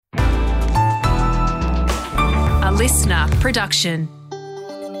listener production.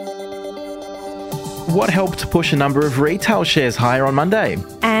 What helped push a number of retail shares higher on Monday?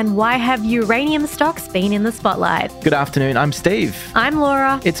 And why have uranium stocks been in the spotlight? Good afternoon, I'm Steve. I'm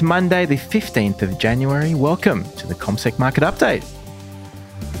Laura. It's Monday the 15th of January. Welcome to the CommSec Market Update.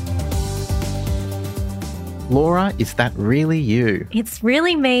 Laura, is that really you? It's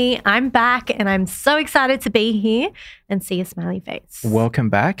really me. I'm back and I'm so excited to be here and see a smiley face. Welcome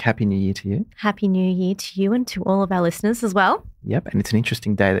back. Happy New Year to you. Happy New Year to you and to all of our listeners as well. Yep, and it's an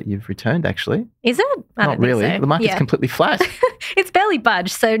interesting day that you've returned, actually. Is it? I Not don't think really. so. The market's completely flat. It's barely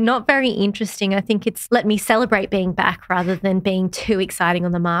budged, so not very interesting. I think it's let me celebrate being back rather than being too exciting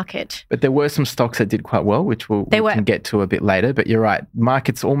on the market. But there were some stocks that did quite well, which we can get to a bit later. But you're right.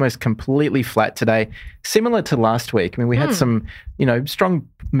 Market's almost completely flat today, similar to last week. I mean, we had some, strong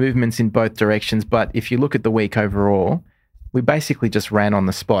movements in both directions. But if you look at the week overall, we basically just ran on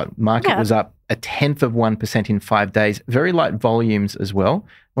the spot. Market was up 0.1% in 5 days. Very light volumes as well.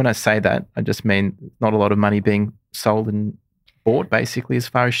 When I say that, I just mean not a lot of money being sold and bought, basically, as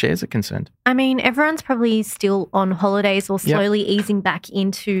far as shares are concerned. I mean, everyone's probably still on holidays or slowly easing back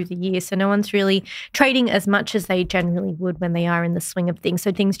into the year. So no one's really trading as much as they generally would when they are in the swing of things.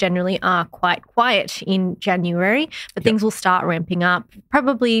 So things generally are quite quiet in January, but things will start ramping up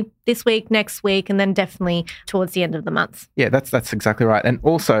probably this week, next week, and then definitely towards the end of the month. Yeah, that's exactly right. And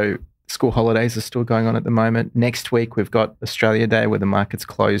also, school holidays are still going on at the moment. Next week, we've got Australia Day where the market's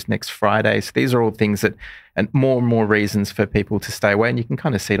closed next Friday. So these are all things that, and more reasons for people to stay away. And you can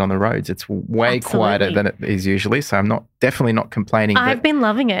kind of see it on the roads. It's way quieter than it is usually. So I'm definitely not complaining. I've been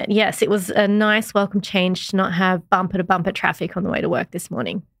loving it. Yes, it was a nice welcome change to not have bumper to bumper traffic on the way to work this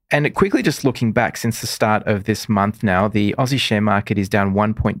morning. And quickly just looking back since the start of this month now, the Aussie share market is down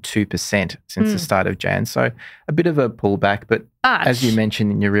 1.2% since the start of Jan. So a bit of a pullback, but as you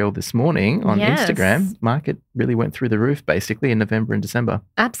mentioned in your reel this morning on Instagram, market really went through the roof basically in November and December.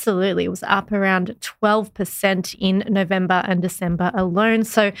 Absolutely. It was up around 12% in November and December alone.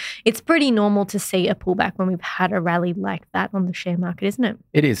 So it's pretty normal to see a pullback when we've had a rally like that on the share market, isn't it?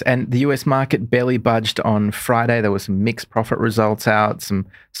 It is. And the US market barely budged on Friday. There were some mixed profit results out, some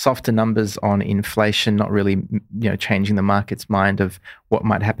softer numbers on inflation, not really changing the market's mind of what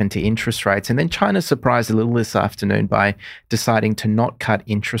might happen to interest rates. And then China surprised a little this afternoon by deciding to not cut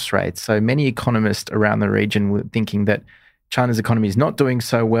interest rates. So many economists around the region were thinking that China's economy is not doing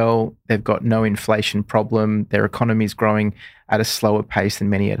so well. They've got no inflation problem. Their economy is growing at a slower pace than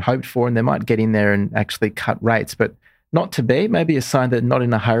many had hoped for, and they might get in there and actually cut rates. But not to be, maybe a sign that they're not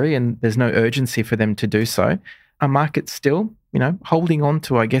in a hurry and there's no urgency for them to do so. Our market's still, holding on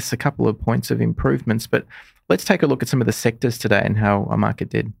to, I guess, a couple of points of improvements. But let's take a look at some of the sectors today and how our market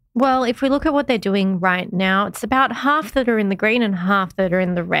did. Well, if we look at what they're doing right now, it's about half that are in the green and half that are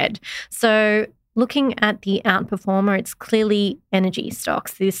in the red. So looking at the outperformer, it's clearly energy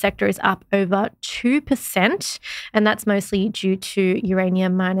stocks. This sector is up over 2%, and that's mostly due to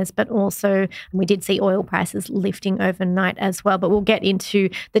uranium miners, but also we did see oil prices lifting overnight as well, but we'll get into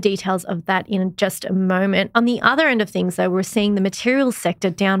the details of that in just a moment. On the other end of things, though, we're seeing the materials sector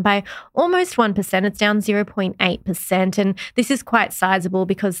down by almost 1%. It's down 0.8%, and this is quite sizable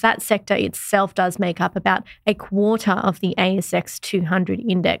because that sector itself does make up about a quarter of the ASX 200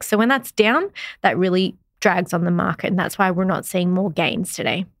 index. So when that's down, that really drags on the market, and that's why we're not seeing more gains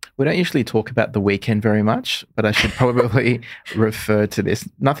today. We don't usually talk about the weekend very much, but I should probably refer to this.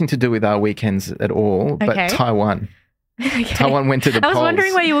 Nothing to do with our weekends at all, but Taiwan. Okay. Taiwan went to the polls. I was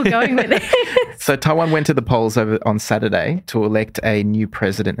wondering where you were going with it. So Taiwan went to the polls on Saturday to elect a new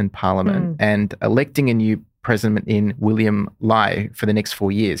president and parliament, and electing a new president in William Lai for the next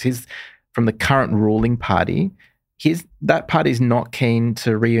 4 years. He's from the current ruling party. That party is not keen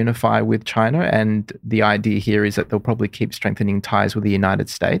to reunify with China, and the idea here is that they'll probably keep strengthening ties with the United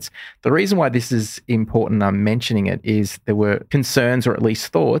States. The reason why this is important, I'm mentioning it, is there were concerns or at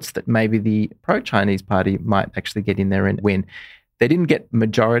least thoughts that maybe the pro-Chinese party might actually get in there and win. They didn't get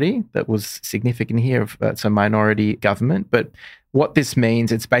majority. That was significant here. It's a minority government, but what this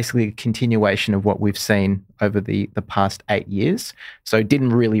means, it's basically a continuation of what we've seen over the past 8 years. So it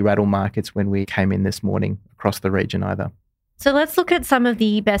didn't really rattle markets when we came in this morning across the region either. So let's look at some of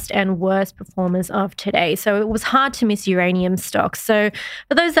the best and worst performers of today. So it was hard to miss uranium stocks. So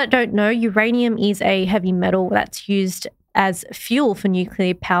for those that don't know, uranium is a heavy metal that's used as fuel for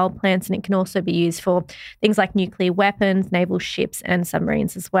nuclear power plants, and it can also be used for things like nuclear weapons, naval ships and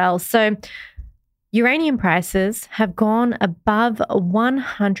submarines as well. So uranium prices have gone above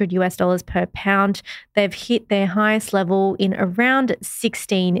 $100 per pound. They've hit their highest level in around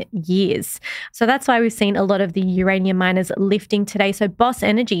 16 years. So that's why we've seen a lot of the uranium miners lifting today. So Boss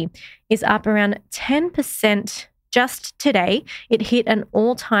Energy is up around 10% just today, it hit an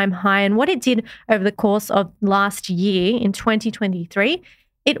all-time high. And what it did over the course of last year in 2023,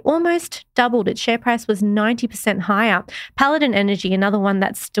 it almost doubled. Its share price was 90% higher. Paladin Energy, another one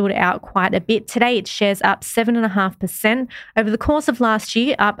that stood out quite a bit. Today, its shares up 7.5%. Over the course of last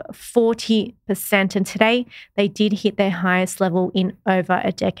year, up 40%. And today, they did hit their highest level in over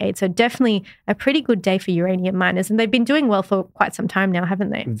a decade. So definitely a pretty good day for uranium miners. And they've been doing well for quite some time now,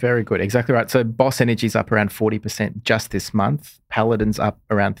 haven't they? Very good. Exactly right. So Boss Energy's up around 40% just this month. Paladin's up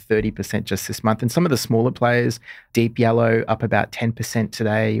around 30% just this month. And some of the smaller players, Deep Yellow up about 10%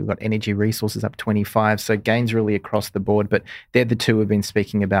 today. You've got Energy Resources up 25%. So gains really across the board. But they're the two we've been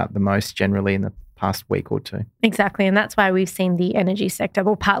speaking about the most generally in the past week or two. Exactly. And that's why we've seen the energy sector,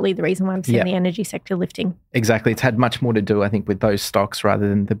 well, partly the reason why we've seen the energy sector lifting. Exactly. It's had much more to do, I think, with those stocks rather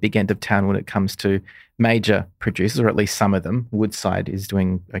than the big end of town when it comes to major producers, or at least some of them. Woodside is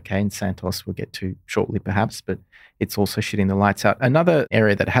doing okay, and Santos we'll get to shortly perhaps, but it's also shooting the lights out. Another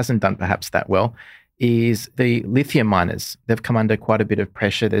area that hasn't done perhaps that well is the lithium miners. They've come under quite a bit of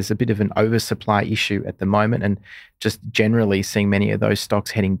pressure. There's a bit of an oversupply issue at the moment, and just generally seeing many of those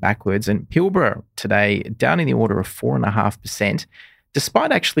stocks heading backwards. And Pilbara today down in the order of 4.5%,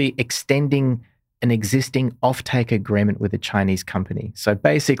 despite actually extending an existing offtake agreement with a Chinese company. So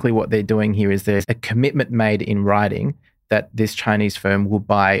basically what they're doing here is there's a commitment made in writing that this Chinese firm will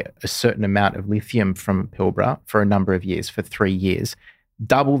buy a certain amount of lithium from Pilbara for a number of years, for 3 years,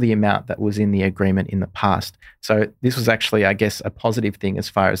 double the amount that was in the agreement in the past. So this was actually, I guess, a positive thing as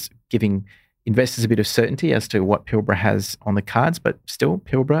far as giving investors a bit of certainty as to what Pilbara has on the cards, but still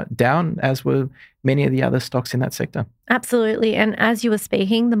Pilbara down, as were many of the other stocks in that sector. Absolutely. And as you were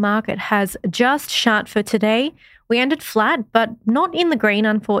speaking, the market has just shut for today. We ended flat, but not in the green,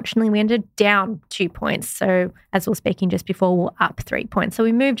 unfortunately. We ended down 2 points. So as we were speaking just before, we're up 3 points. So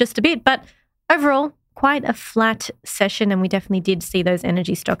we moved just a bit, but overall, quite a flat session, and we definitely did see those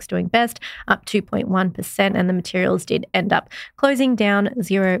energy stocks doing best, up 2.1%, and the materials did end up closing down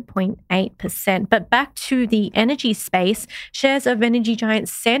 0.8%. But back to the energy space, shares of energy giant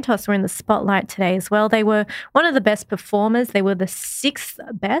Santos were in the spotlight today as well. They were one of the best performers. They were the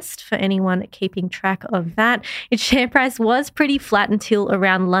 6th best for anyone keeping track of that. Its share price was pretty flat until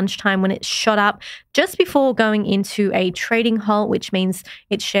around lunchtime when it shot up just before going into a trading halt, which means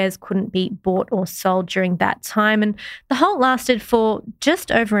its shares couldn't be bought or sold during that time. And the halt lasted for just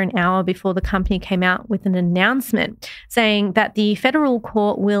over an hour before the company came out with an announcement saying that the federal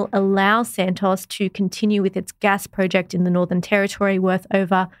court will allow Santos to continue with its gas project in the Northern Territory worth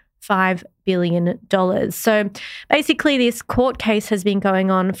over $5 billion. So basically this court case has been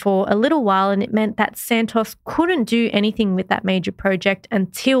going on for a little while, and it meant that Santos couldn't do anything with that major project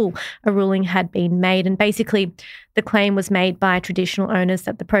until a ruling had been made. And basically the claim was made by traditional owners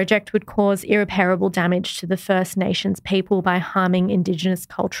that the project would cause irreparable damage to the First Nations people by harming Indigenous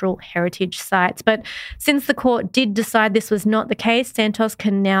cultural heritage sites. But since the court did decide this was not the case, Santos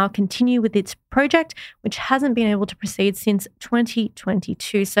can now continue with its project, which hasn't been able to proceed since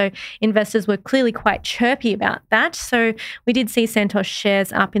 2022. So investors were clearly quite chirpy about that. So we did see Santos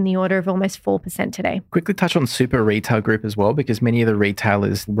shares up in the order of almost 4% today. Quickly touch on Super Retail Group as well, because many of the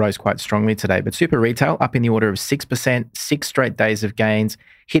retailers rose quite strongly today. But Super Retail up in the order of 6%, 6 straight days of gains,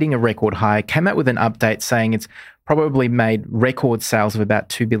 hitting a record high, came out with an update saying it's probably made record sales of about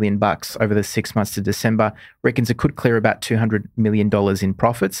 $2 billion over the 6 months to December, reckons it could clear about $200 million in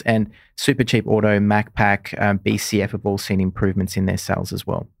profits, and Supercheap Auto, Macpac, BCF have all seen improvements in their sales as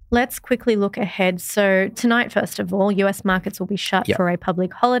well. Let's quickly look ahead. So tonight, first of all, US markets will be shut for a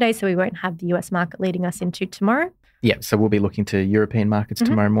public holiday, so we won't have the US market leading us into tomorrow. Yeah, so we'll be looking to European markets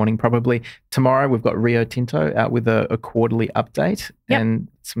tomorrow morning probably. Tomorrow we've got Rio Tinto out with a quarterly update and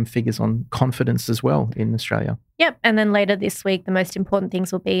some figures on confidence as well in Australia. Yep, and then later this week, the most important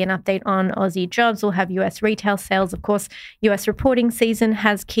things will be an update on Aussie jobs. We'll have US retail sales. Of course, US reporting season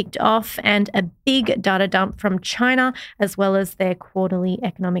has kicked off, and a big data dump from China, as well as their quarterly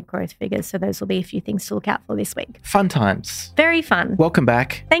economic growth figures. So those will be a few things to look out for this week. Fun times. Very fun. Welcome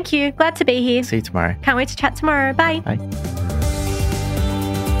back. Thank you. Glad to be here. See you tomorrow. Can't wait to chat tomorrow. Bye. Bye.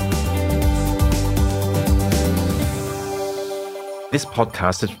 This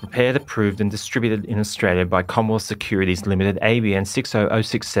podcast is prepared, approved and distributed in Australia by Commonwealth Securities Limited, ABN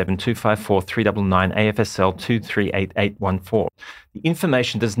 60067254399 AFSL 238814. The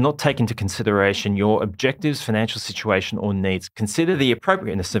information does not take into consideration your objectives, financial situation or needs. Consider the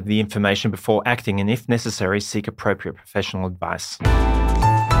appropriateness of the information before acting, and if necessary, seek appropriate professional advice.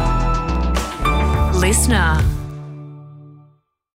 Listener.